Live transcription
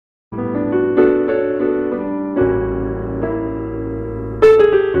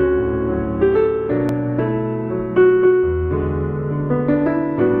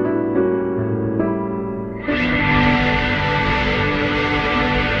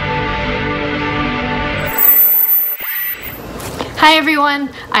everyone,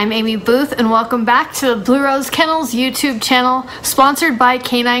 I'm Amy Booth and welcome back to the BlueRose Kennels YouTube channel sponsored by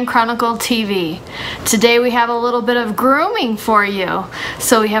Canine Chronicle TV. Today we have a little bit of grooming for you.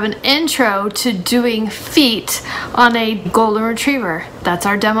 So we have an intro to doing feet on a golden retriever. That's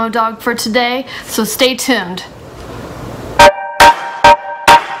our demo dog for today, so stay tuned.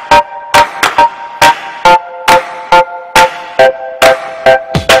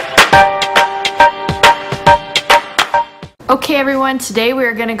 Okay everyone, today we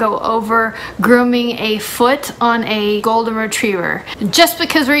are going to go over grooming a foot on a golden retriever. Just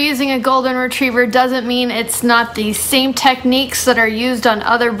because we're using a golden retriever doesn't mean it's not the same techniques that are used on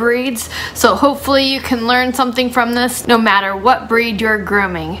other breeds, so hopefully you can learn something from this no matter what breed you're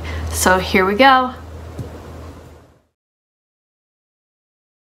grooming. So here we go.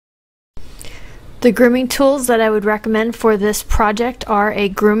 The grooming tools that I would recommend for this project are a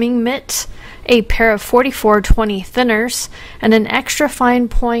grooming mitt, a pair of 44/20 thinners, and an extra fine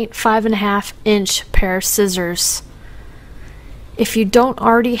point 5.5 inch pair of scissors. If you don't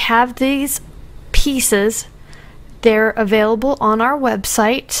already have these pieces, they're available on our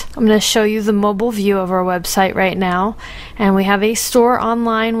website. I'm going to show you the mobile view of our website right now, and we have a store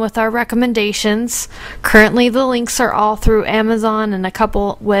online with our recommendations. Currently the links are all through Amazon and a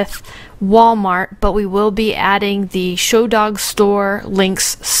couple with Walmart, but we will be adding the Show Dog store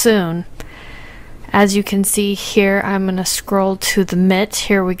links soon. As you can see here, I'm going to scroll to the mitt.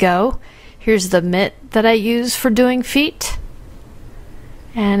 Here we go. Here's the mitt that I use for doing feet.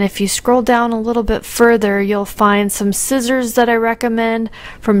 And if you scroll down a little bit further, you'll find some scissors that I recommend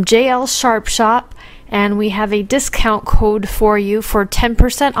from JL Sharp Shop, and we have a discount code for you for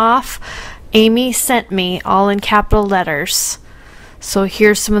 10% off. Amy sent me, all in capital letters. So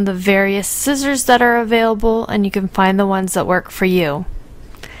here's some of the various scissors that are available, and you can find the ones that work for you.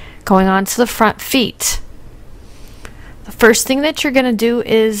 Going on to the front feet. The first thing that you're going to do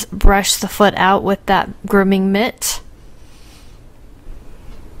is brush the foot out with that grooming mitt.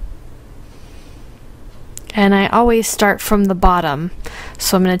 And I always start from the bottom.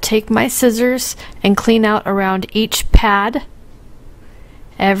 So I'm going to take my scissors and clean out around each pad,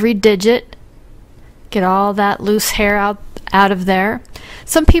 every digit, get all that loose hair out of there.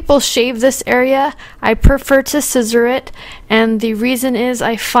 Some people shave this area. I prefer to scissor it, and the reason is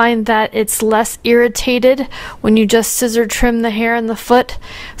I find that it's less irritated when you just scissor trim the hair in the foot.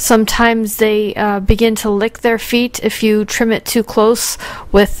 Sometimes they begin to lick their feet if you trim it too close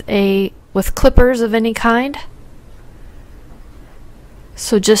with clippers of any kind.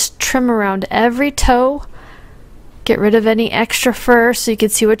 So just trim around every toe. Get rid of any extra fur so you can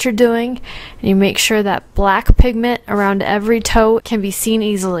see what you're doing, and you make sure that black pigment around every toe can be seen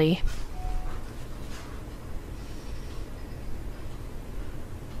easily.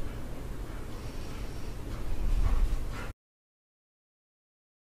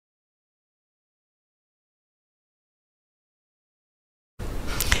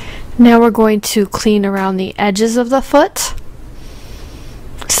 Now we're going to clean around the edges of the foot.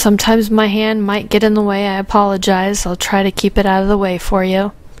 Sometimes my hand might get in the way. I apologize. I'll try to keep it out of the way for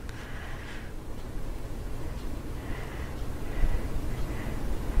you.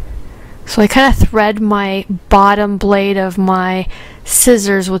 So I kind of thread my bottom blade of my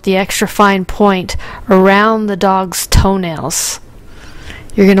scissors with the extra fine point around the dog's toenails.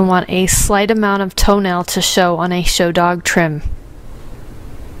 You're going to want a slight amount of toenail to show on a show dog trim.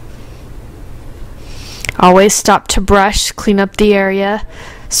 Always stop to brush, clean up the area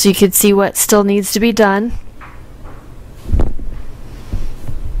so you can see what still needs to be done.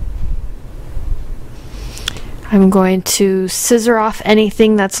 I'm going to scissor off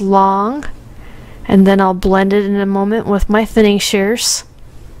anything that's long, and then I'll blend it in a moment with my thinning shears.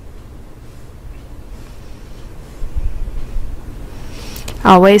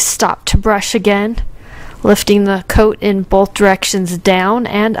 Always stop to brush again, lifting the coat in both directions down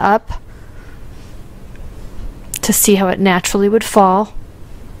and up to see how it naturally would fall.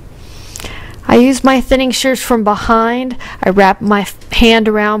 I use my thinning shears from behind. I wrap my hand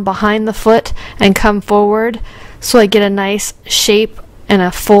around behind the foot and come forward so I get a nice shape and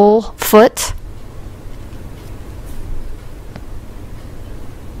a full foot.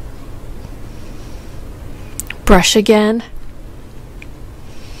 Brush again.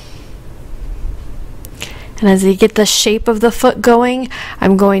 And as you get the shape of the foot going,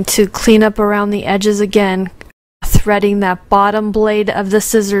 I'm going to clean up around the edges again, threading that bottom blade of the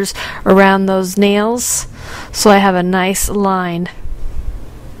scissors around those nails so I have a nice line.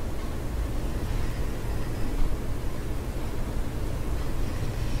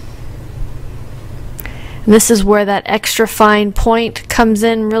 And this is where that extra fine point comes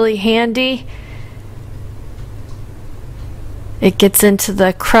in really handy. It gets into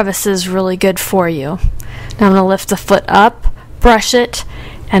the crevices really good for you. Now I'm going to lift the foot up, brush it,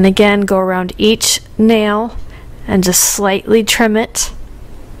 and again go around each nail and just slightly trim it.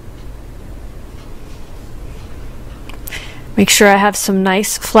 Make sure I have some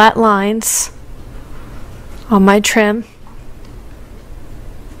nice flat lines on my trim.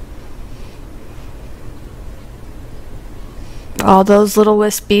 All those little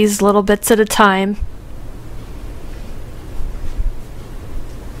wispies, little bits at a time.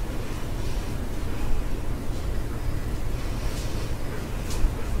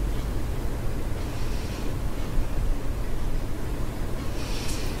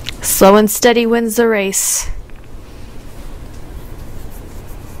 Slow and steady wins the race.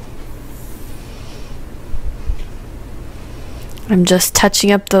 I'm just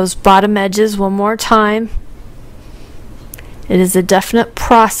touching up those bottom edges one more time. It is a definite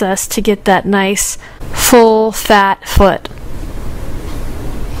process to get that nice, full, fat foot.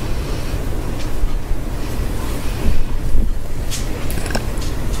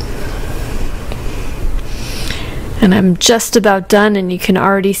 And I'm just about done, and you can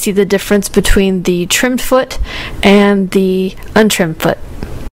already see the difference between the trimmed foot and the untrimmed foot.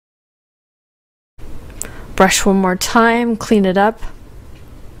 Brush one more time, clean it up.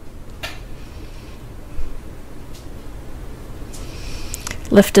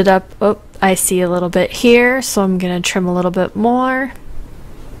 Lift it up. Oh, I see a little bit here, so I'm going to trim a little bit more.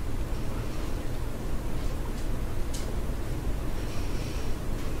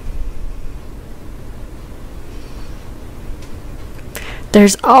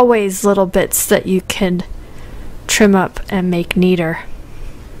 There's always little bits that you can trim up and make neater.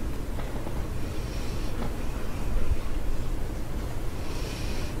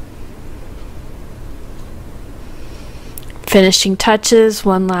 Finishing touches,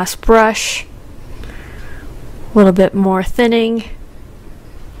 one last brush, a little bit more thinning.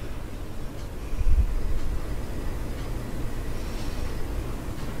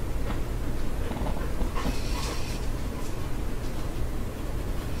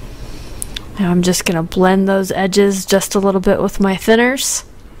 Now I'm just going to blend those edges just a little bit with my thinners.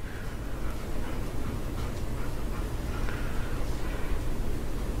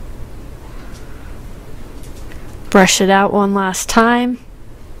 Brush it out one last time.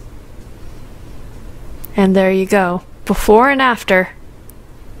 And there you go. Before and after.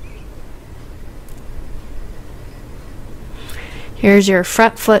 Here's your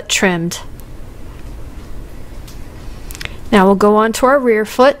front foot trimmed. Now we'll go on to our rear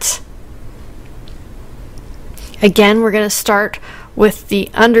foot. Again, we're going to start with the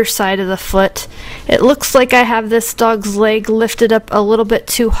underside of the foot. It looks like I have this dog's leg lifted up a little bit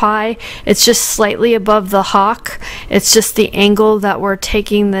too high. It's just slightly above the hock. It's just the angle that we're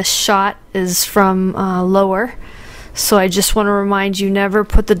taking this shot is from lower. So I just want to remind you, never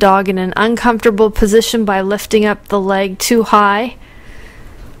put the dog in an uncomfortable position by lifting up the leg too high.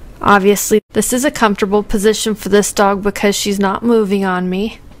 Obviously, this is a comfortable position for this dog because she's not moving on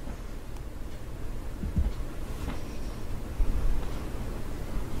me.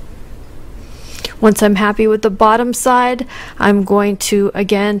 Once I'm happy with the bottom side, I'm going to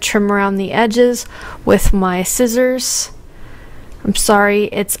again trim around the edges with my scissors. I'm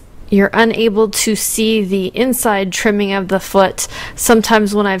sorry, you're unable to see the inside trimming of the foot.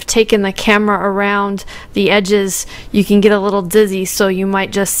 Sometimes when I've taken the camera around the edges, you can get a little dizzy, so you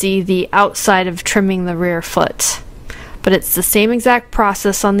might just see the outside of trimming the rear foot. But it's the same exact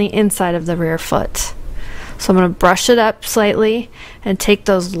process on the inside of the rear foot. So I'm going to brush it up slightly and take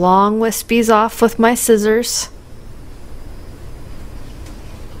those long wispies off with my scissors.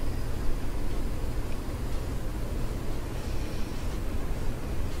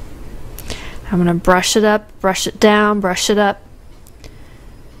 I'm going to brush it up, brush it down, brush it up.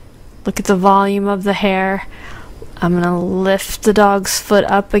 Look at the volume of the hair. I'm going to lift the dog's foot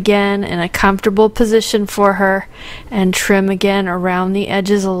up again in a comfortable position for her and trim again around the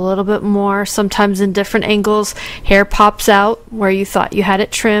edges a little bit more. Sometimes in different angles, hair pops out where you thought you had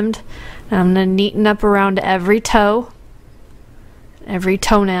it trimmed. And I'm going to neaten up around every toe, every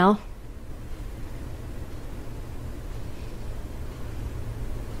toenail.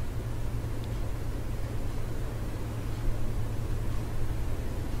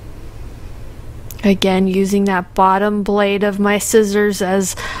 Again, using that bottom blade of my scissors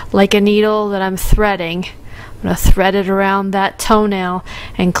as like a needle that I'm threading. I'm going to thread it around that toenail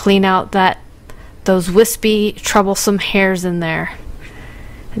and clean out those wispy, troublesome hairs in there.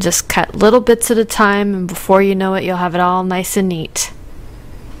 And just cut little bits at a time, and before you know it, you'll have it all nice and neat.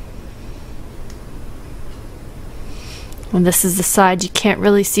 And this is the side. You can't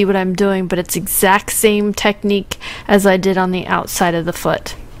really see what I'm doing, but it's exact same technique as I did on the outside of the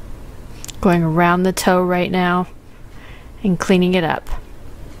foot. Going around the toe right now and cleaning it up.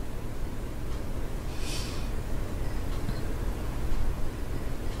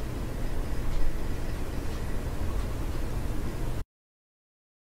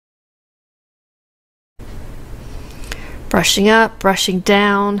 Brushing up, brushing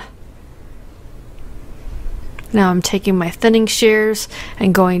down. Now I'm taking my thinning shears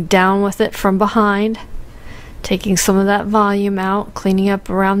and going down with it from behind, taking some of that volume out, cleaning up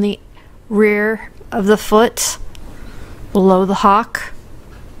around the rear of the foot, below the hock.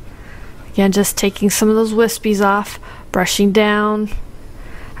 Again, just taking some of those wispies off, brushing down.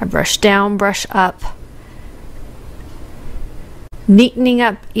 I brush down, brush up. Neatening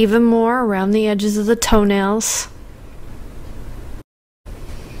up even more around the edges of the toenails.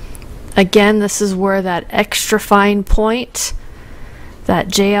 Again, this is where that extra fine point that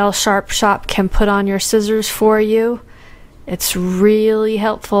JL Sharp Shop can put on your scissors for you. It's really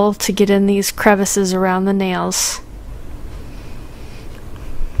helpful to get in these crevices around the nails.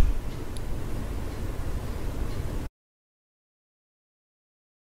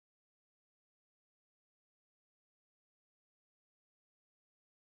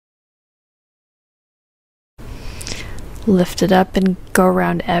 Lift it up and go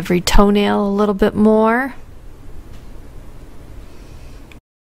around every toenail a little bit more.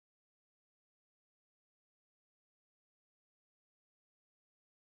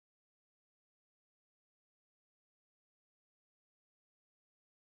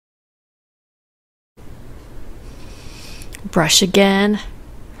 Brush again.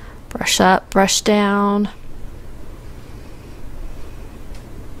 Brush up, brush down.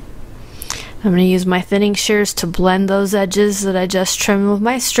 I'm going to use my thinning shears to blend those edges that I just trimmed with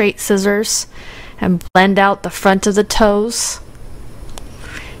my straight scissors and blend out the front of the toes.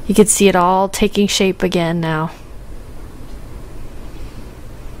 You can see it all taking shape again now.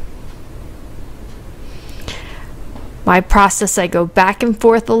 My process, I go back and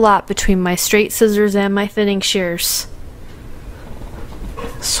forth a lot between my straight scissors and my thinning shears.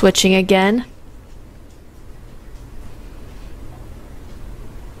 Switching again.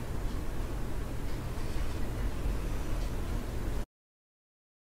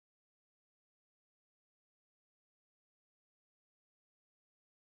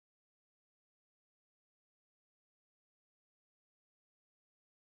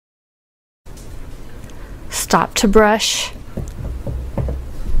 Stop to brush.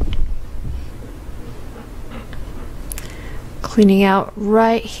 Cleaning out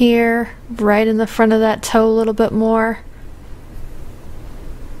right here, right in the front of that toe a little bit more.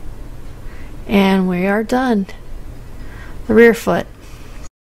 And we are done. The rear foot.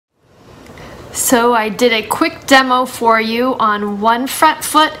 So I did a quick demo for you on one front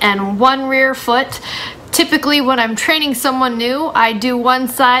foot and one rear foot. Typically when I'm training someone new, I do one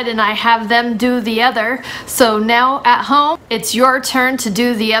side and I have them do the other. So now at home, it's your turn to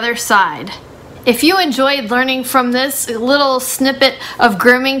do the other side. If you enjoyed learning from this little snippet of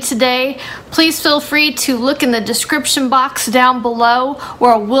grooming today, please feel free to look in the description box down below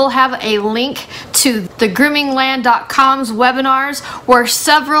where we'll have a link to the groomingland.com's webinars where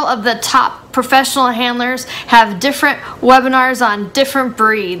several of the top professional handlers have different webinars on different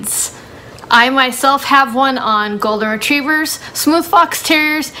breeds. I myself have one on Golden Retrievers, Smooth Fox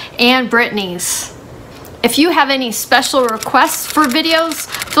Terriers, and Brittany's. If you have any special requests for videos,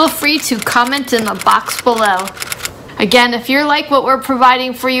 feel free to comment in the box below. Again, if you're like what we're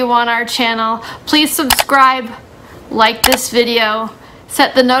providing for you on our channel, please subscribe, like this video,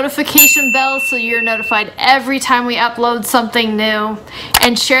 set the notification bell so you're notified every time we upload something new,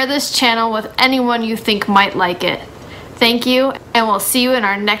 and share this channel with anyone you think might like it. Thank you, and we'll see you in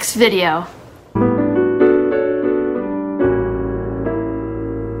our next video.